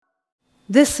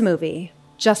This movie,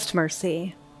 Just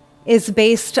Mercy, is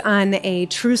based on a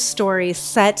true story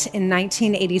set in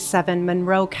 1987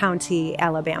 Monroe County,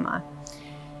 Alabama.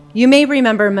 You may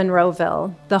remember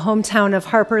Monroeville, the hometown of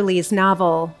Harper Lee's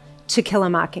novel, To Kill a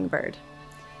Mockingbird.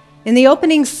 In the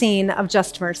opening scene of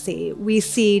Just Mercy, we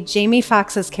see Jamie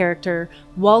Foxx's character,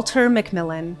 Walter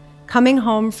McMillan, coming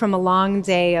home from a long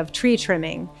day of tree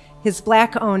trimming, his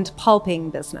Black-owned pulping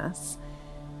business.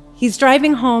 He's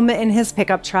driving home in his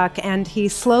pickup truck, and he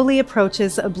slowly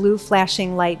approaches a blue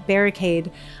flashing light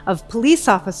barricade of police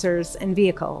officers and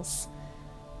vehicles.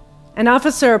 An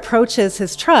officer approaches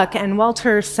his truck, and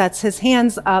Walter sets his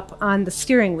hands up on the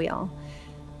steering wheel.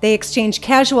 They exchange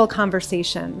casual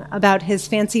conversation about his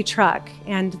fancy truck,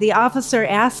 and the officer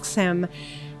asks him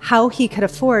how he could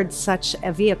afford such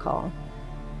a vehicle.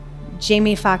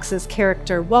 Jamie Foxx's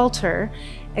character, Walter,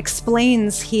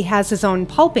 explains he has his own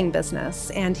pulping business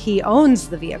and he owns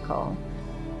the vehicle.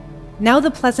 Now the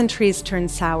pleasantries turn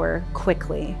sour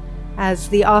quickly as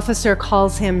the officer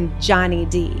calls him Johnny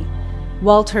D,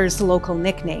 Walter's local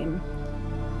nickname.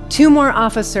 Two more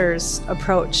officers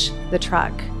approach the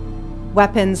truck,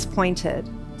 weapons pointed,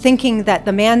 thinking that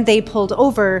the man they pulled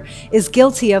over is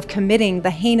guilty of committing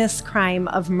the heinous crime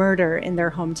of murder in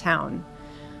their hometown.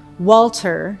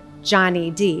 Walter,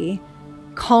 Johnny D,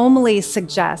 calmly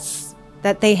suggests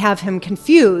that they have him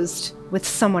confused with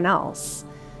someone else.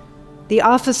 The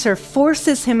officer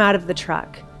forces him out of the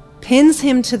truck, pins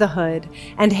him to the hood,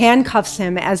 and handcuffs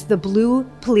him as the blue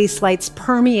police lights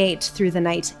permeate through the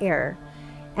night air.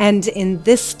 And in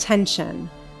this tension,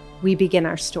 we begin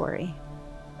our story.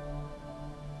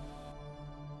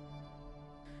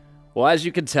 Well, as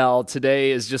you can tell,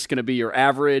 today is just going to be your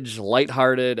average,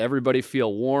 lighthearted, everybody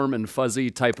feel warm and fuzzy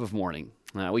type of morning.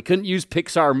 We couldn't use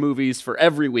Pixar movies for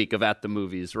every week of At the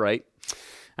Movies, right?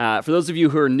 For those of you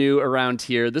who are new around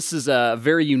here, this is a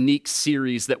very unique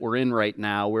series that we're in right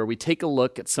now where we take a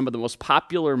look at some of the most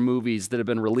popular movies that have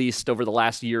been released over the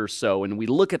last year or so, and we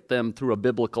look at them through a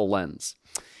biblical lens.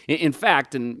 In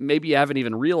fact, and maybe you haven't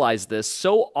even realized this,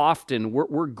 so often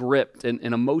we're gripped and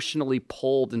emotionally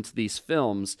pulled into these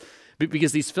films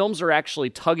because these films are actually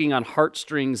tugging on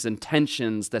heartstrings and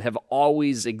tensions that have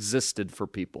always existed for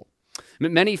people.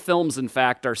 Many films, in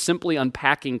fact, are simply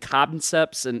unpacking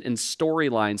concepts and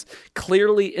storylines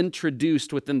clearly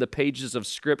introduced within the pages of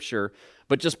Scripture,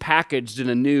 but just packaged in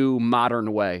a new,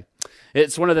 modern way.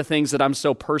 It's one of the things that I'm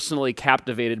so personally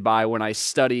captivated by when I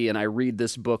study and I read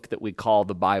this book that we call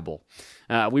the Bible.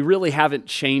 We really haven't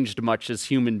changed much as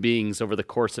human beings over the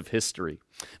course of history.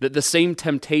 That the same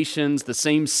temptations, the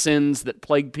same sins that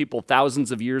plagued people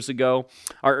thousands of years ago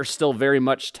are still very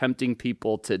much tempting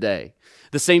people today.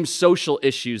 The same social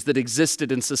issues that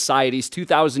existed in societies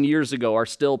 2,000 years ago are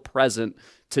still present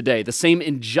today. The same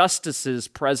injustices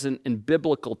present in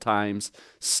biblical times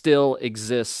still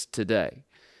exist today.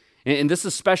 And this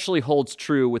especially holds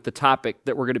true with the topic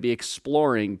that we're going to be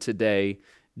exploring today,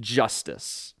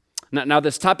 justice. Now,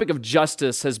 this topic of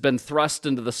justice has been thrust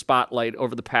into the spotlight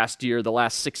over the past year, the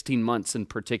last 16 months in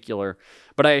particular,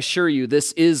 but I assure you,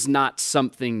 this is not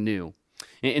something new.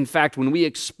 In fact, when we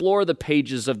explore the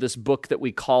pages of this book that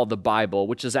we call the Bible,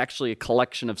 which is actually a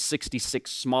collection of 66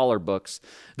 smaller books,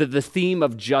 the theme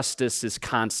of justice is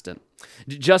constant.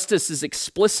 Justice is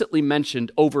explicitly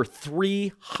mentioned over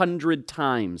 300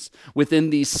 times within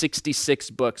these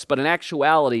 66 books, but in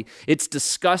actuality, it's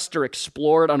discussed or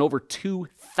explored on over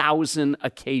 2,000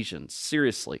 occasions.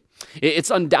 Seriously. It's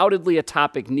undoubtedly a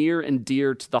topic near and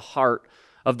dear to the heart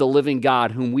of the living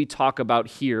God whom we talk about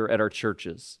here at our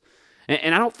churches.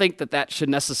 And I don't think that should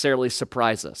necessarily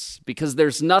surprise us, because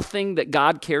there's nothing that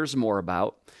God cares more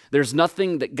about. There's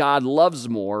nothing that God loves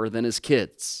more than his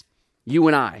kids, you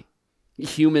and I,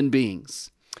 human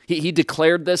beings. He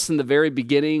declared this in the very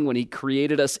beginning when he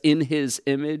created us in his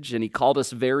image and he called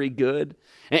us very good.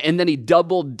 And then he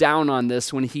doubled down on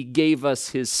this when he gave us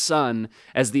his son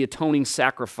as the atoning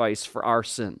sacrifice for our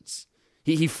sins.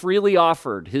 He freely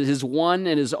offered his one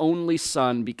and his only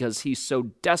son because he so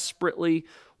desperately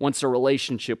wants a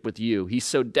relationship with you. He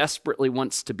so desperately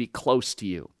wants to be close to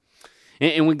you.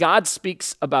 And when God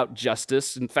speaks about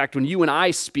justice, in fact, when you and I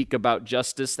speak about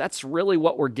justice, that's really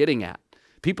what we're getting at.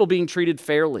 People being treated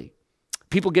fairly,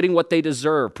 people getting what they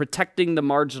deserve, protecting the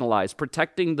marginalized,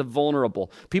 protecting the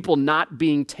vulnerable, people not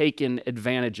being taken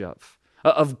advantage of.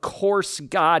 Of course,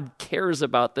 God cares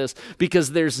about this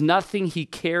because there's nothing he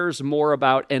cares more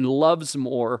about and loves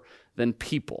more than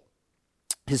people,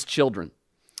 his children.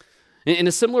 In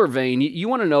a similar vein, you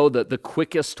want to know the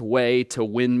quickest way to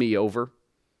win me over?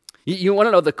 You want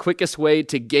to know the quickest way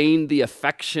to gain the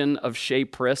affection of Shay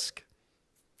Prisk?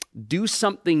 Do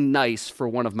something nice for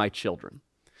one of my children.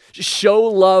 Show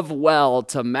love well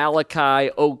to Malachi,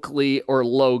 Oakley, or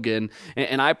Logan,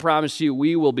 and I promise you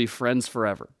we will be friends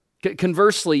forever.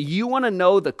 Conversely, you want to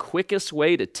know the quickest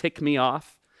way to tick me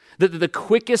off? The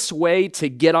quickest way to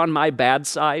get on my bad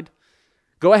side?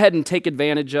 Go ahead and take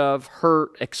advantage of,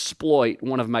 hurt, exploit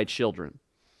one of my children.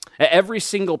 Every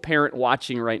single parent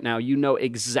watching right now, you know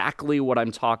exactly what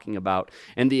I'm talking about,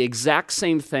 and the exact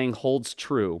same thing holds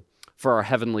true for our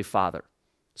Heavenly Father.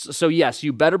 So yes,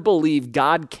 you better believe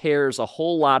God cares a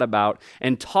whole lot about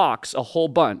and talks a whole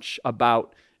bunch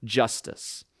about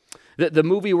justice. The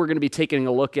movie we're going to be taking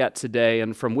a look at today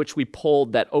and from which we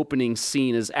pulled that opening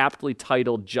scene is aptly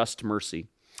titled Just Mercy.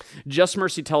 Just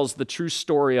Mercy tells the true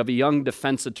story of a young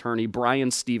defense attorney, Brian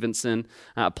Stevenson,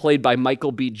 played by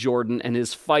Michael B. Jordan, and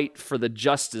his fight for the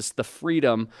justice, the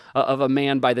freedom of a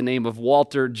man by the name of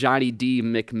Walter Johnny D.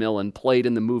 McMillan, played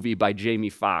in the movie by Jamie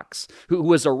Foxx, who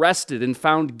was arrested and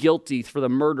found guilty for the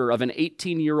murder of an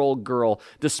 18-year-old girl,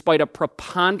 despite a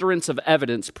preponderance of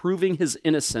evidence proving his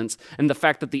innocence and the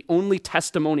fact that the only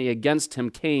testimony against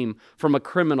him came from a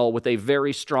criminal with a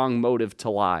very strong motive to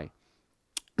lie.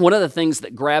 One of the things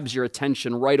that grabs your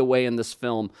attention right away in this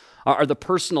film are the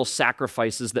personal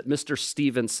sacrifices that Mr.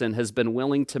 Stevenson has been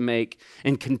willing to make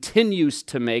and continues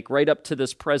to make right up to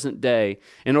this present day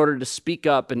in order to speak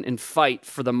up and fight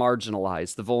for the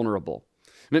marginalized, the vulnerable.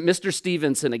 Mr.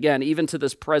 Stevenson, again, even to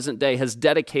this present day, has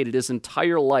dedicated his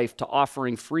entire life to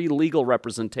offering free legal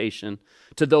representation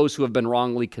to those who have been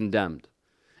wrongly condemned.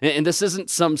 And this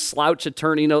isn't some slouch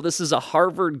attorney. No, this is a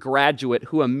Harvard graduate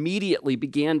who immediately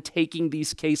began taking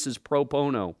these cases pro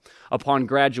bono upon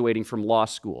graduating from law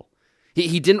school.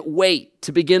 He didn't wait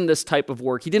to begin this type of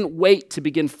work. He didn't wait to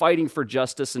begin fighting for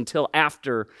justice until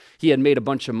after he had made a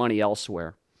bunch of money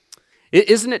elsewhere.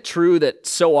 Isn't it true that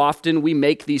so often we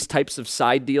make these types of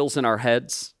side deals in our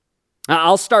heads?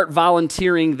 I'll start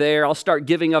volunteering there. I'll start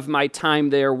giving of my time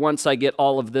there once I get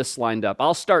all of this lined up.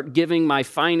 I'll start giving my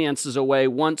finances away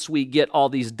once we get all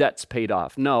these debts paid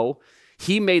off. No,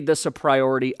 he made this a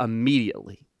priority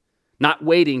immediately, not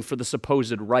waiting for the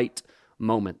supposed right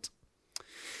moment.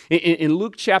 In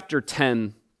Luke chapter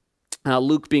 10,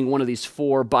 Luke being one of these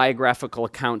 4 biographical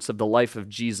accounts of the life of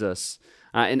Jesus,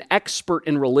 an expert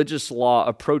in religious law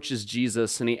approaches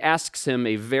Jesus and he asks him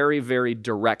a very, very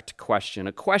direct question,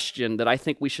 a question that I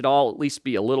think we should all at least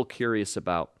be a little curious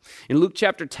about. In Luke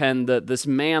chapter 10, this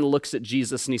man looks at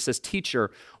Jesus and he says, "Teacher,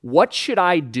 what should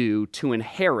I do to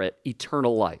inherit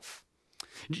eternal life?"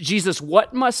 Jesus,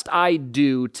 what must I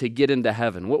do to get into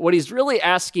heaven? What he's really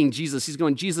asking Jesus, he's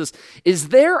going, Jesus, is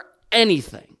there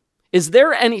anything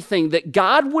that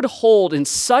God would hold in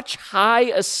such high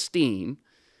esteem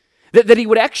that he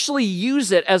would actually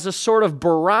use it as a sort of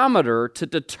barometer to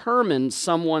determine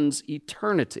someone's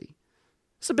eternity?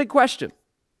 It's a big question.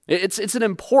 It's an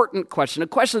important question, a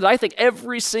question that I think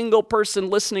every single person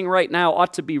listening right now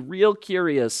ought to be real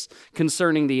curious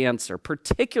concerning the answer,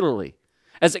 particularly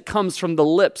as it comes from the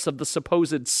lips of the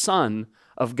supposed Son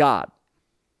of God.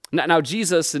 Now,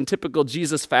 Jesus, in typical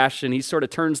Jesus fashion, he sort of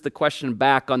turns the question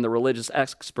back on the religious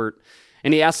expert,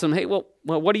 and he asks him, hey, well,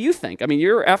 what do you think? I mean,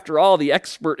 you're, after all, the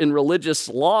expert in religious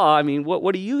law. I mean,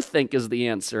 what do you think is the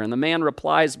answer? And the man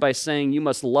replies by saying, you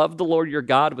must love the Lord your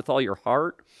God with all your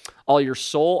heart, all your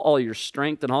soul, all your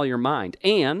strength, and all your mind,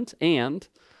 and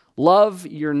love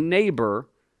your neighbor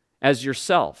as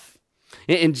yourself.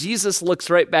 And Jesus looks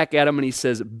right back at him and he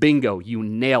says, bingo, you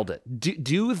nailed it.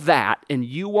 Do that and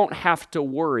you won't have to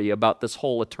worry about this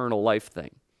whole eternal life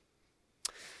thing.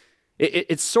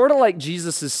 It's sort of like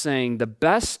Jesus is saying the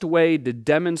best way to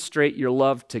demonstrate your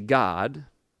love to God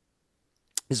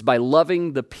is by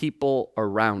loving the people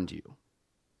around you.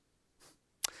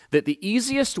 That the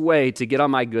easiest way to get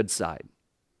on my good side,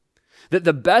 that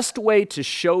the best way to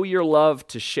show your love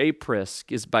to Shea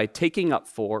Prisk is by taking up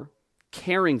for,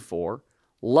 caring for,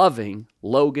 loving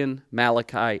Logan,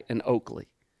 Malachi, and Oakley.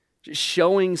 Just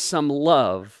showing some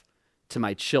love to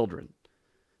my children.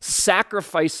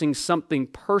 Sacrificing something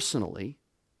personally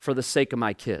for the sake of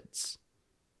my kids.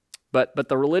 But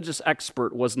the religious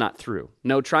expert was not through.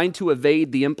 No, trying to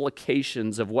evade the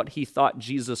implications of what he thought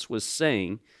Jesus was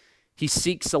saying, he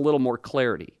seeks a little more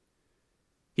clarity.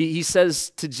 He says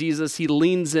to Jesus, he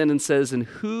leans in and says, and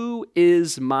who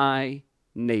is my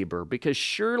neighbor? Because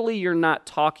surely you're not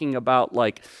talking about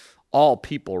like all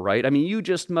people, right? I mean, you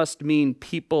just must mean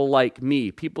people like me,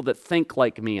 people that think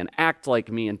like me and act like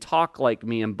me and talk like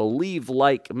me and believe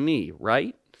like me,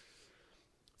 right?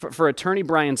 For attorney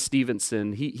Brian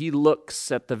Stevenson, he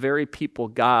looks at the very people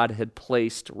God had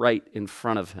placed right in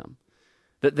front of him.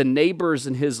 That the neighbors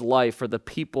in his life are the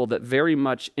people that very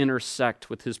much intersect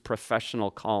with his professional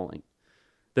calling.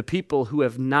 the people who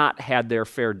have not had their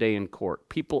fair day in court,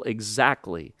 people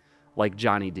exactly like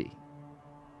Johnny D.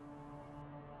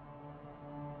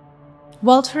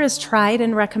 Walter is tried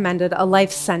and recommended a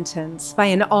life sentence by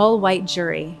an all-white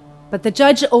jury, but the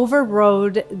judge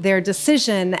overrode their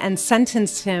decision and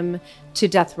sentenced him to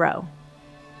death row.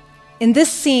 In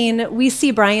this scene, we see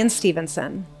Brian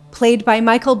Stevenson, played by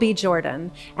Michael B.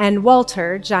 Jordan, and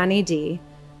Walter, Johnny D.,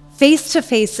 face to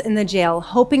face in the jail,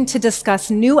 hoping to discuss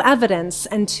new evidence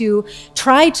and to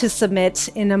try to submit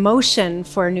in a motion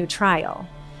for a new trial.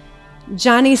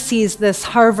 Johnny sees this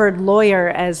Harvard lawyer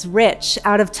as rich,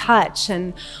 out of touch,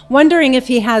 and wondering if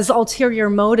he has ulterior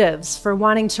motives for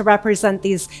wanting to represent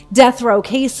these death row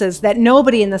cases that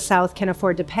nobody in the South can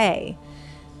afford to pay.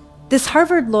 This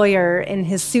Harvard lawyer in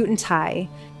his suit and tie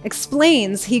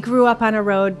explains he grew up on a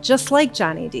road just like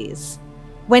Johnny D's.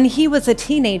 When he was a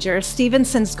teenager,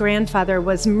 Stevenson's grandfather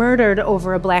was murdered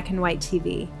over a black and white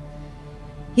TV.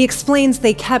 He explains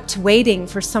they kept waiting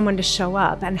for someone to show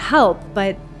up and help,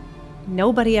 but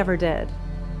nobody ever did.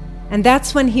 And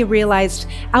that's when he realized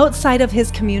outside of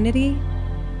his community,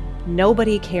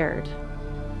 nobody cared.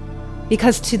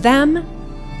 Because to them,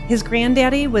 his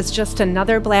granddaddy was just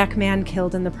another black man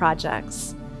killed in the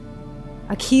projects.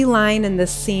 A key line in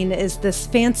this scene is this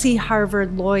fancy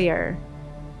Harvard lawyer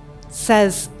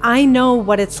says, "I know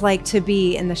what it's like to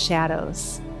be in the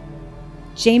shadows."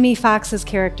 Jamie Foxx's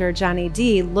character, Johnny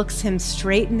D., looks him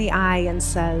straight in the eye and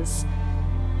says,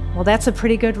 "Well, that's a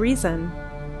pretty good reason."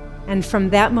 And from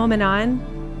that moment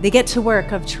on, they get to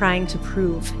work of trying to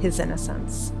prove his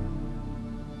innocence.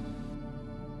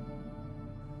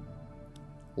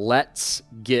 Let's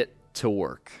get to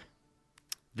work.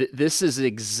 This is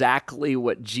exactly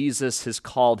what Jesus has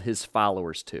called his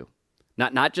followers to.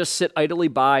 Not just sit idly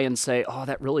by and say, "Oh,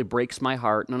 that really breaks my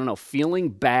heart." No. Feeling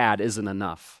bad isn't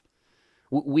enough.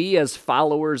 We as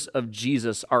followers of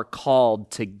Jesus are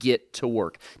called to get to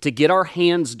work, to get our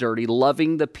hands dirty,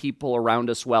 loving the people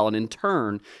around us well, and in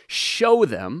turn, show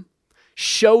them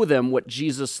what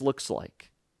Jesus looks like.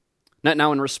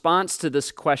 Now, in response to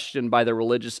this question by the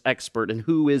religious expert, and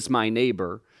who is my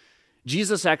neighbor,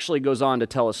 Jesus actually goes on to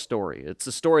tell a story. It's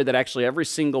a story that actually every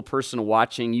single person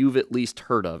watching you've at least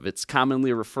heard of. It's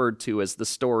commonly referred to as the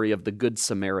story of the Good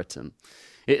Samaritan.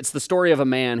 It's the story of a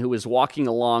man who was walking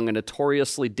along a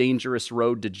notoriously dangerous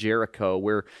road to Jericho,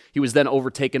 where he was then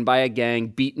overtaken by a gang,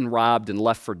 beaten, robbed, and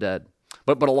left for dead.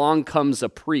 But along comes a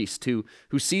priest who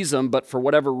sees him, but for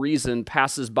whatever reason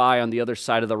passes by on the other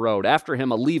side of the road. After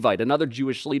him, a Levite, another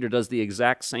Jewish leader, does the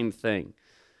exact same thing.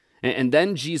 And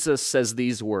then Jesus says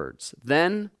these words,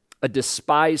 "Then a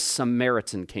despised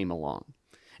Samaritan came along.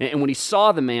 And when he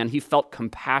saw the man, he felt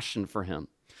compassion for him.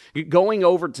 Going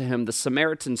over to him, the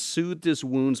Samaritan soothed his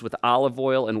wounds with olive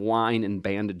oil and wine and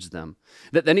bandaged them.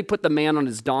 Then he put the man on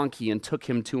his donkey and took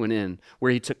him to an inn,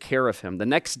 where he took care of him. The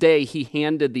next day, he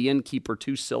handed the innkeeper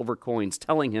 2 silver coins,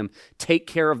 telling him, 'Take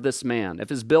care of this man. If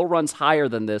his bill runs higher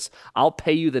than this, I'll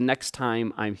pay you the next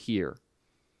time I'm here.'"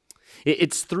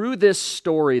 It's through this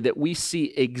story that we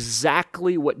see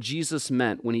exactly what Jesus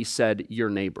meant when he said, "your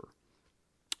neighbor."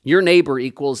 Your neighbor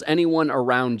equals anyone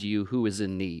around you who is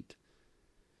in need.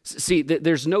 See,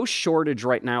 there's no shortage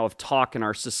right now of talk in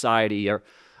our society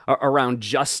around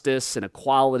justice and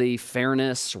equality,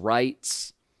 fairness,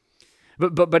 rights.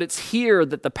 But it's here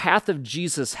that the path of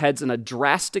Jesus heads in a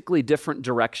drastically different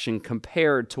direction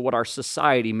compared to what our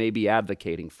society may be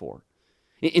advocating for.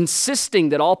 Insisting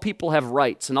that all people have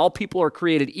rights and all people are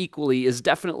created equally is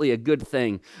definitely a good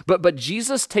thing. But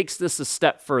Jesus takes this a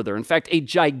step further. In fact, a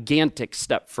gigantic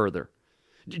step further.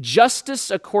 Justice,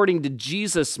 according to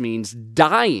Jesus, means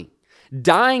dying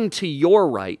to your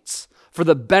rights for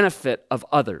the benefit of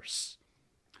others.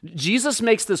 Jesus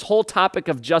makes this whole topic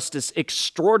of justice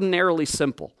extraordinarily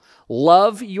simple.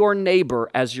 Love your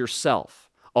neighbor as yourself.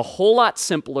 A whole lot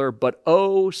simpler, but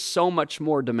oh, so much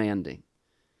more demanding.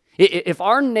 If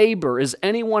our neighbor is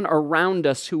anyone around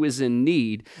us who is in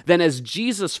need, then as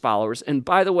Jesus followers, and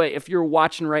by the way, if you're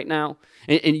watching right now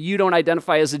and you don't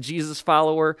identify as a Jesus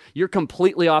follower, you're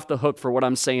completely off the hook for what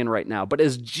I'm saying right now. But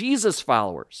as Jesus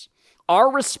followers, our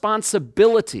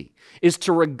responsibility is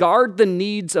to regard the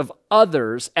needs of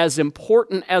others as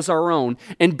important as our own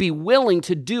and be willing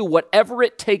to do whatever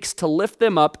it takes to lift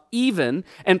them up, even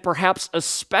and perhaps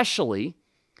especially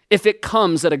if it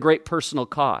comes at a great personal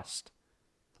cost.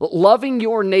 Loving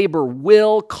your neighbor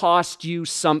will cost you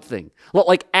something.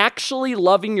 Like actually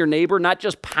loving your neighbor, not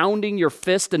just pounding your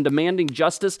fist and demanding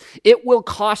justice, it will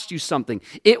cost you something.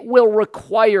 It will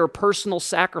require personal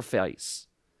sacrifice.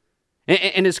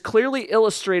 And is clearly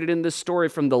illustrated in this story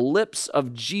from the lips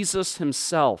of Jesus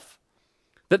himself.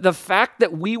 That the fact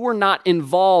that we were not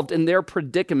involved in their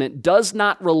predicament does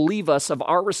not relieve us of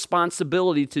our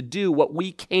responsibility to do what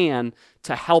we can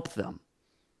to help them.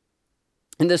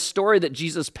 In this story that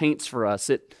Jesus paints for us,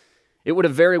 it would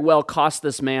have very well cost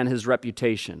this man his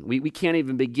reputation. We can't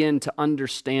even begin to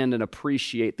understand and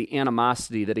appreciate the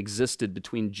animosity that existed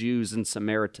between Jews and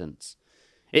Samaritans.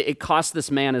 It cost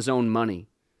this man his own money.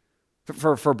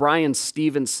 For Bryan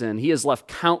Stevenson, he has left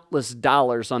countless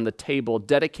dollars on the table,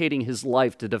 dedicating his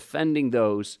life to defending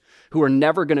those who are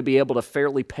never going to be able to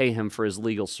fairly pay him for his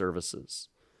legal services.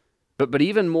 But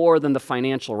even more than the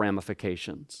financial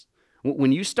ramifications,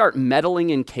 when you start meddling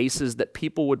in cases that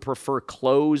people would prefer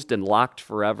closed and locked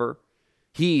forever,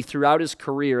 he, throughout his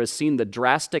career, has seen the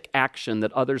drastic action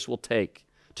that others will take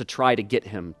to try to get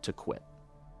him to quit.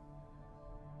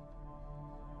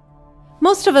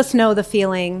 Most of us know the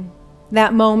feeling,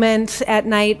 that moment at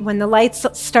night when the lights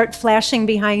start flashing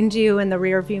behind you in the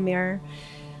rearview mirror.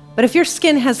 But if your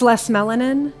skin has less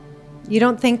melanin, you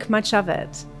don't think much of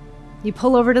it. You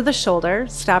pull over to the shoulder,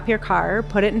 stop your car,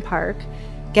 put it in park,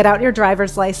 get out your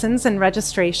driver's license and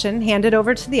registration, hand it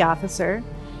over to the officer.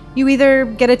 You either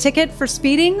get a ticket for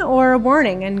speeding or a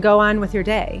warning and go on with your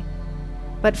day.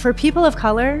 But for people of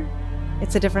color,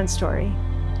 it's a different story.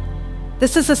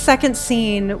 This is the second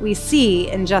scene we see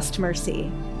in Just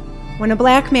Mercy, when a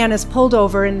black man is pulled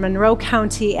over in Monroe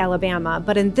County, Alabama,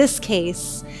 but in this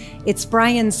case, it's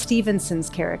Bryan Stevenson's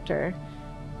character,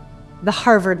 the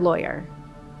Harvard lawyer,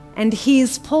 and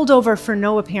he's pulled over for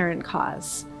no apparent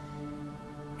cause.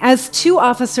 As two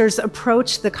officers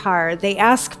approach the car, they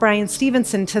ask Bryan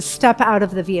Stevenson to step out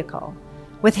of the vehicle.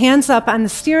 With hands up on the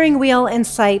steering wheel in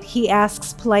sight, he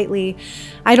asks politely,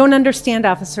 "I don't understand,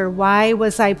 officer. Why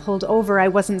was I pulled over? I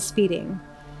wasn't speeding."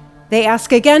 They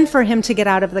ask again for him to get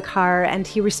out of the car, and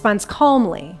he responds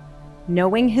calmly,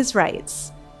 knowing his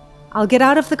rights. "I'll get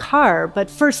out of the car, but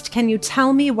first, can you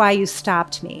tell me why you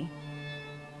stopped me?"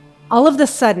 All of a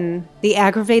sudden, the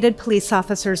aggravated police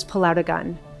officers pull out a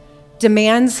gun,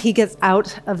 demands he gets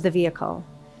out of the vehicle.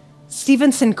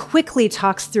 Stevenson quickly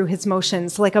talks through his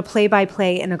motions like a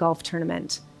play-by-play in a golf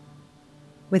tournament,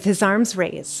 with his arms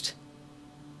raised.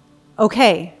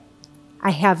 "Okay,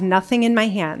 I have nothing in my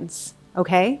hands,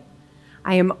 okay?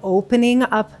 I am opening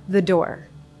up the door."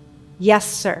 "Yes,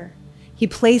 sir." He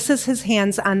places his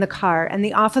hands on the car, and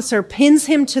the officer pins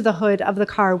him to the hood of the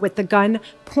car with the gun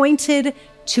pointed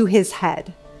to his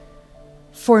head,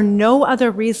 for no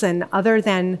other reason other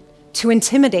than to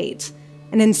intimidate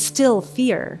and instill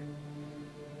fear.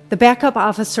 The backup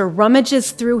officer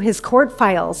rummages through his court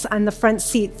files on the front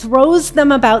seat, throws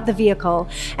them about the vehicle,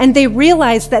 and they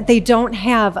realize that they don't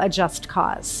have a just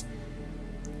cause.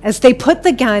 As they put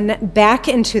the gun back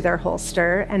into their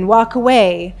holster and walk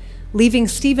away, leaving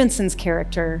Stevenson's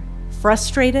character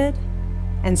frustrated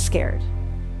and scared.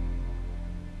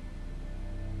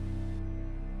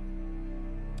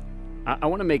 I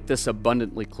want to make this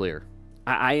abundantly clear.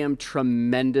 I am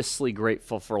tremendously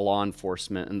grateful for law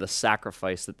enforcement and the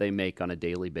sacrifice that they make on a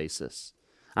daily basis.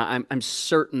 I'm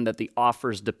certain that the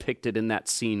offers depicted in that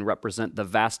scene represent the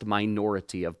vast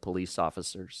minority of police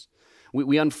officers.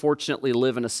 We unfortunately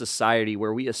live in a society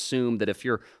where we assume that if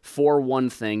you're for one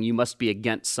thing, you must be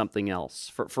against something else.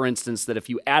 For instance, that if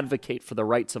you advocate for the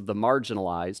rights of the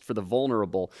marginalized, for the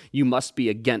vulnerable, you must be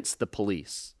against the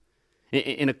police.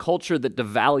 In a culture that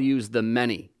devalues the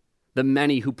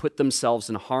many who put themselves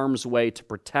in harm's way to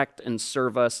protect and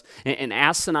serve us, and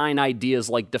asinine ideas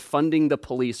like defunding the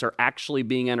police are actually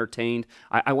being entertained,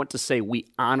 I want to say we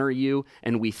honor you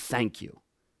and we thank you.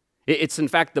 It's in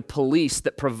fact the police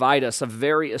that provide us a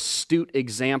very astute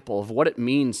example of what it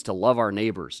means to love our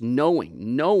neighbors,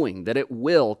 knowing that it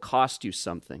will cost you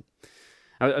something.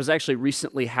 I was actually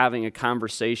recently having a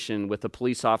conversation with a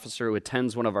police officer who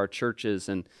attends one of our churches,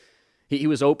 and he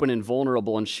was open and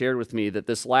vulnerable and shared with me that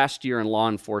this last year in law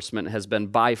enforcement has been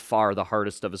by far the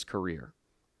hardest of his career,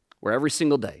 where every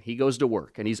single day he goes to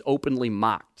work and he's openly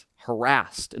mocked,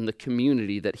 harassed in the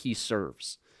community that he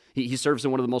serves. He serves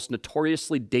in one of the most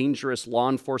notoriously dangerous law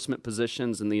enforcement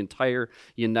positions in the entire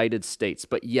United States,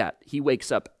 but yet he wakes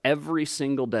up every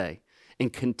single day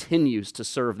and continues to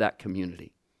serve that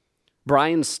community.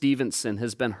 Bryan Stevenson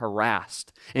has been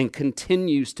harassed and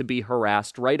continues to be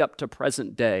harassed right up to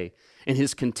present day in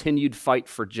his continued fight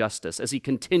for justice as he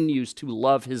continues to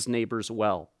love his neighbors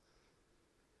well.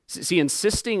 See,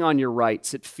 insisting on your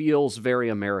rights, it feels very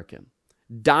American.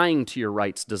 Dying to your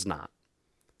rights does not.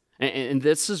 And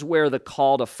this is where the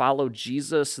call to follow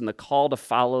Jesus and the call to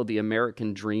follow the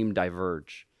American dream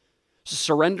diverge.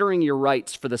 Surrendering your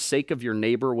rights for the sake of your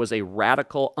neighbor was a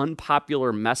radical,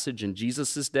 unpopular message in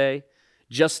Jesus' day,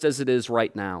 just as it is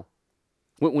right now.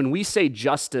 When we say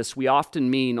justice, we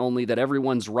often mean only that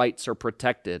everyone's rights are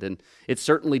protected, and it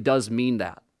certainly does mean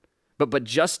that. But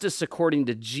justice according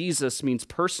to Jesus means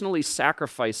personally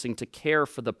sacrificing to care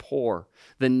for the poor,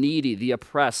 the needy, the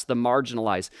oppressed, the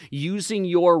marginalized, using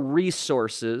your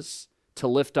resources to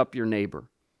lift up your neighbor.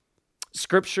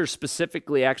 Scripture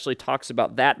specifically actually talks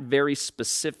about that very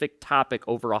specific topic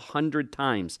over 100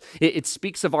 times. It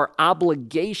speaks of our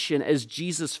obligation as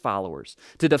Jesus followers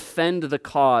to defend the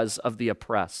cause of the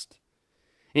oppressed.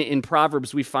 In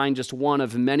Proverbs, we find just one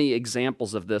of many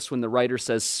examples of this when the writer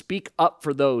says, "Speak up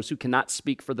for those who cannot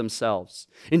speak for themselves.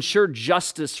 Ensure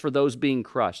justice for those being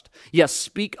crushed. Yes,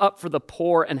 speak up for the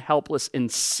poor and helpless and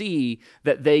see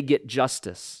that they get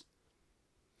justice."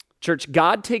 Church,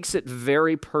 God takes it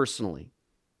very personally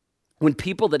when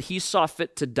people that he saw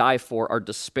fit to die for are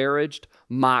disparaged,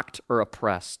 mocked, or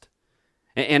oppressed.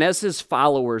 And as his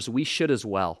followers, we should as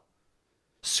well.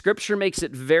 Scripture makes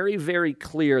it very, very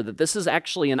clear that this is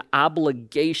actually an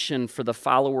obligation for the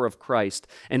follower of Christ,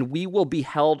 and we will be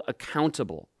held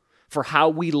accountable for how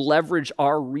we leverage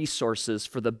our resources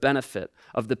for the benefit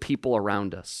of the people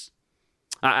around us.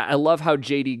 I love how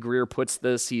J.D. Greear puts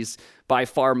this. He's by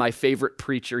far my favorite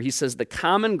preacher. He says, "The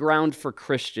common ground for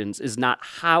Christians is not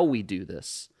how we do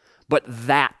this, but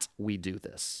that we do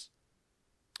this."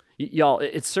 Y'all,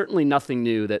 it's certainly nothing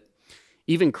new that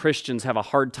even Christians have a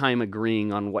hard time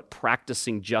agreeing on what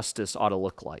practicing justice ought to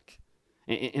look like.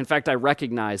 In fact, I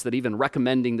recognize that even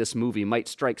recommending this movie might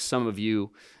strike some of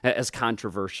you as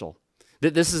controversial.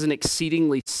 That this is an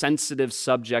exceedingly sensitive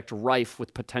subject rife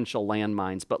with potential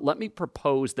landmines, but let me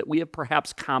propose that we have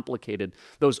perhaps complicated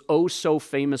those oh so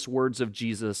famous words of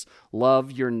Jesus,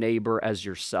 "Love your neighbor as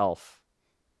yourself."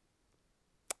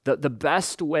 The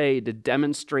best way to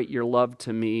demonstrate your love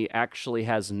to me actually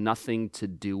has nothing to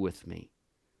do with me.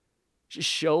 Just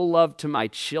show love to my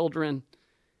children,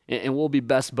 and we'll be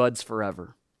best buds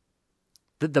forever.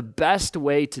 The best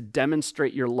way to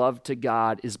demonstrate your love to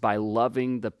God is by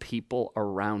loving the people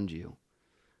around you,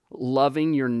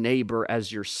 loving your neighbor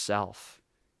as yourself,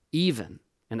 even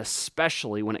and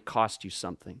especially when it costs you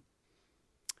something.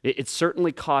 It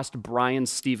certainly cost Brian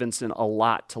Stevenson a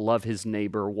lot to love his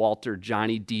neighbor, Walter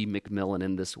Johnny D. McMillan,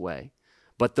 in this way,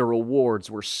 but the rewards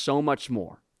were so much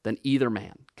more than either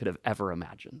man could have ever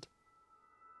imagined.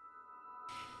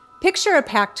 Picture a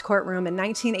packed courtroom in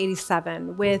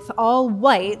 1987 with all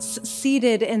whites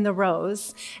seated in the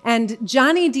rows and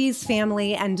Johnny D's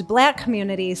family and Black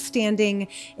community standing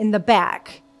in the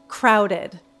back,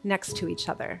 crowded next to each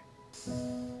other.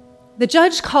 The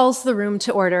judge calls the room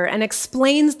to order and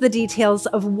explains the details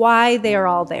of why they are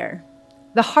all there.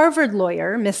 The Harvard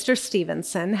lawyer, Mr.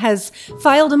 Stevenson, has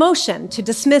filed a motion to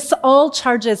dismiss all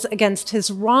charges against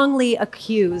his wrongly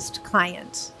accused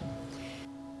client.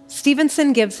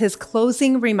 Stevenson gives his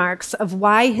closing remarks of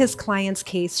why his client's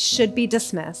case should be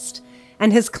dismissed,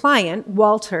 and his client,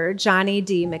 Walter Johnny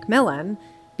D. McMillan,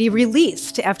 be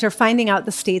released after finding out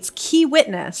the state's key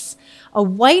witness, a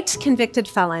white convicted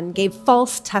felon, gave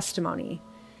false testimony,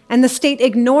 and the state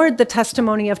ignored the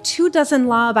testimony of 24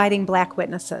 law-abiding Black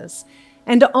witnesses,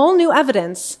 and all new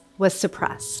evidence was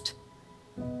suppressed.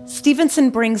 Stevenson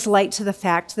brings light to the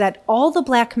fact that all the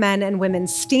Black men and women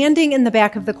standing in the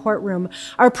back of the courtroom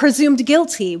are presumed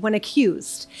guilty when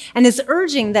accused, and is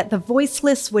urging that the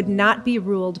voiceless would not be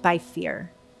ruled by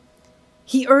fear.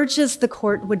 He urges the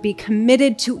court would be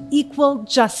committed to equal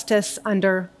justice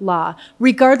under law,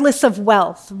 regardless of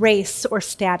wealth, race, or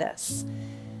status.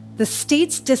 The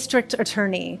state's district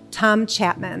attorney, Tom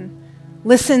Chapman,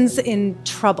 listens in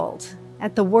troubled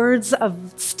at the words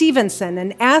of Stevenson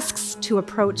and asks to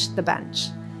approach the bench.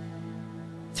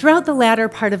 Throughout the latter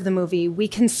part of the movie, we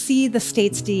can see the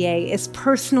state's DA is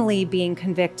personally being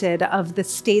convicted of the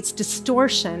state's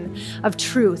distortion of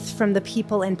truth from the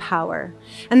people in power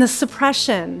and the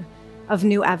suppression of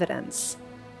new evidence.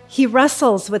 He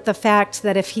wrestles with the fact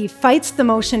that if he fights the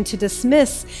motion to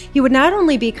dismiss, he would not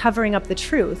only be covering up the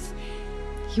truth,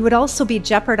 he would also be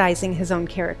jeopardizing his own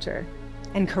character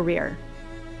and career.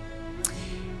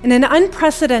 In an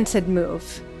unprecedented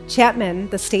move, Chapman,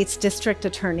 the state's district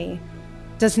attorney,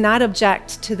 does not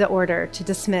object to the order to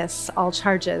dismiss all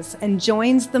charges and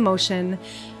joins the motion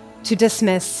to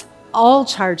dismiss all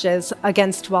charges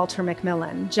against Walter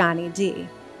McMillan, Johnny D.,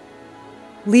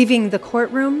 leaving the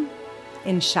courtroom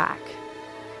in shock.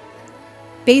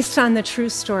 Based on the true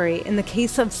story, in the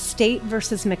case of State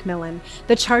versus McMillan,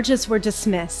 the charges were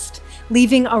dismissed,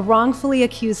 leaving a wrongfully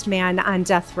accused man on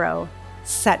death row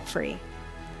set free.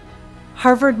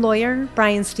 Harvard lawyer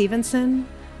Brian Stevenson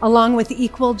along with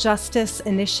Equal Justice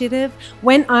Initiative,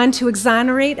 went on to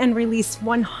exonerate and release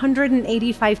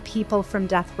 185 people from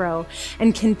death row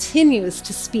and continues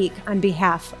to speak on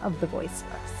behalf of the voiceless.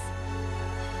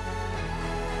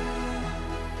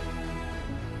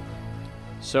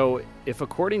 So, if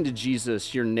according to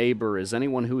Jesus, your neighbor is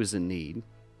anyone who is in need,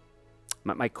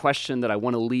 my question that I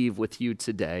want to leave with you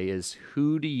today is,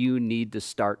 who do you need to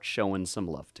start showing some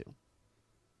love to?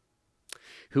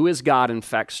 Who is God, in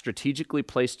fact, strategically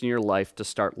placed in your life to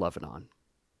start loving on?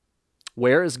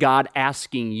 Where is God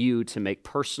asking you to make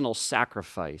personal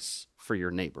sacrifice for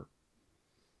your neighbor?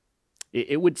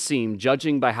 It would seem,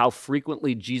 judging by how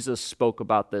frequently Jesus spoke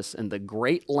about this and the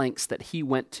great lengths that he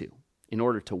went to in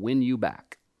order to win you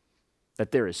back,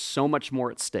 that there is so much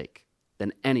more at stake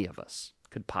than any of us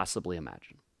could possibly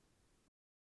imagine.